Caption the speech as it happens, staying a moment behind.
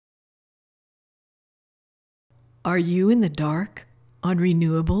Are you in the dark on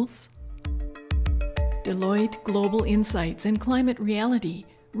renewables? Deloitte Global Insights and Climate Reality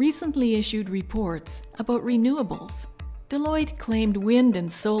recently issued reports about renewables. Deloitte claimed wind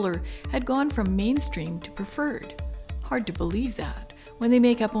and solar had gone from mainstream to preferred. Hard to believe that when they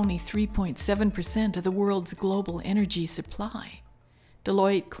make up only 3.7% of the world's global energy supply.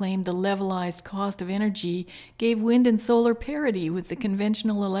 Deloitte claimed the levelized cost of energy gave wind and solar parity with the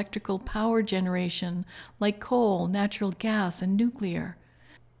conventional electrical power generation like coal, natural gas, and nuclear.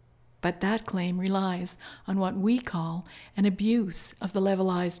 But that claim relies on what we call an abuse of the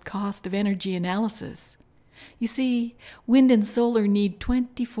levelized cost of energy analysis. You see, wind and solar need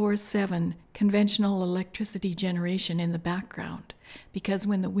 24/7 conventional electricity generation in the background, because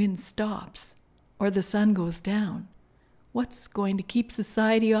when the wind stops or the sun goes down, what's going to keep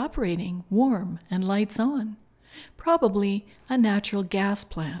society operating, warm, and lights on? Probably a natural gas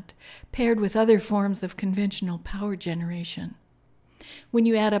plant, paired with other forms of conventional power generation. When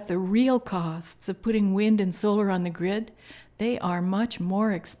you add up the real costs of putting wind and solar on the grid, they are much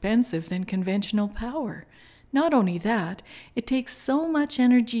more expensive than conventional power. Not only that, it takes so much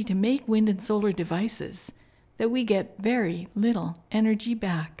energy to make wind and solar devices that we get very little energy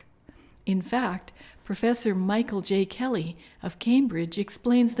back. In fact, Professor Michael J. Kelly of Cambridge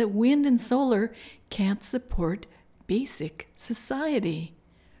explains that wind and solar can't support basic society.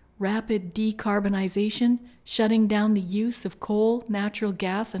 Rapid decarbonization, shutting down the use of coal, natural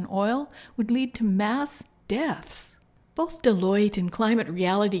gas, and oil would lead to mass deaths. Both Deloitte and Climate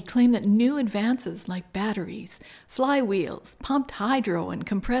Reality claim that new advances like batteries, flywheels, pumped hydro, and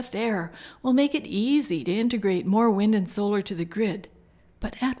compressed air will make it easy to integrate more wind and solar to the grid.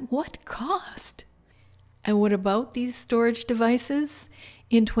 But at what cost? And what about these storage devices?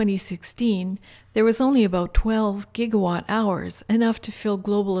 In 2016, there was only about 12 gigawatt hours, enough to fill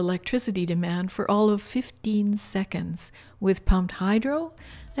global electricity demand for all of 15 seconds. With pumped hydro,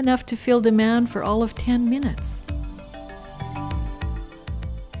 enough to fill demand for all of 10 minutes.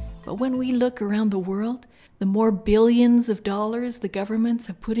 But when we look around the world, the more billions of dollars the governments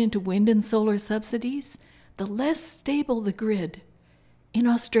have put into wind and solar subsidies, the less stable the grid. In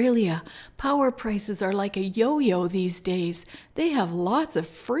Australia, power prices are like a yo-yo these days. They have lots of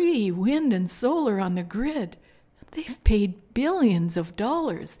free wind and solar on the grid. They've paid billions of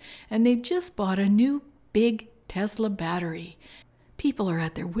dollars, and they've just bought a new big Tesla battery. People are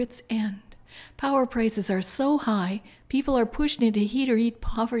at their wits' end. Power prices are so high, people are pushed into heat or eat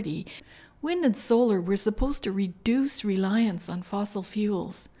poverty. Wind and solar were supposed to reduce reliance on fossil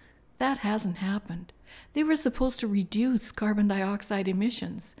fuels. That hasn't happened. They were supposed to reduce carbon dioxide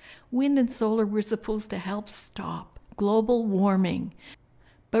emissions. Wind and solar were supposed to help stop global warming.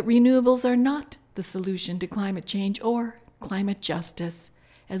 But renewables are not the solution to climate change or climate justice.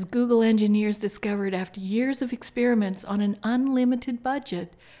 As Google engineers discovered after years of experiments on an unlimited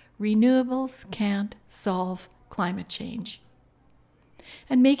budget, renewables can't solve climate change.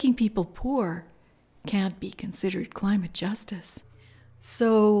 And making people poor can't be considered climate justice.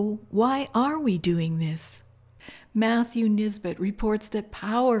 So why are we doing this? Matthew Nisbet reports that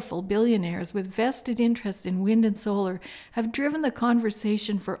powerful billionaires with vested interest in wind and solar have driven the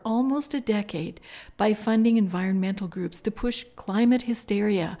conversation for almost a decade by funding environmental groups to push climate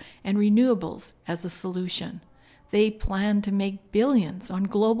hysteria and renewables as a solution. They plan to make billions on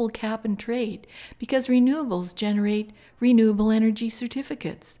global cap and trade because renewables generate renewable energy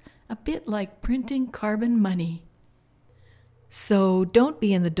certificates, a bit like printing carbon money. So don't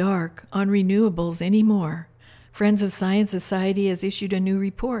be in the dark on renewables anymore. Friends of Science Society has issued a new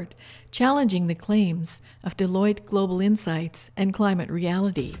report challenging the claims of Deloitte Global Insights and Climate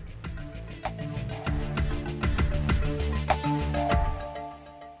Reality.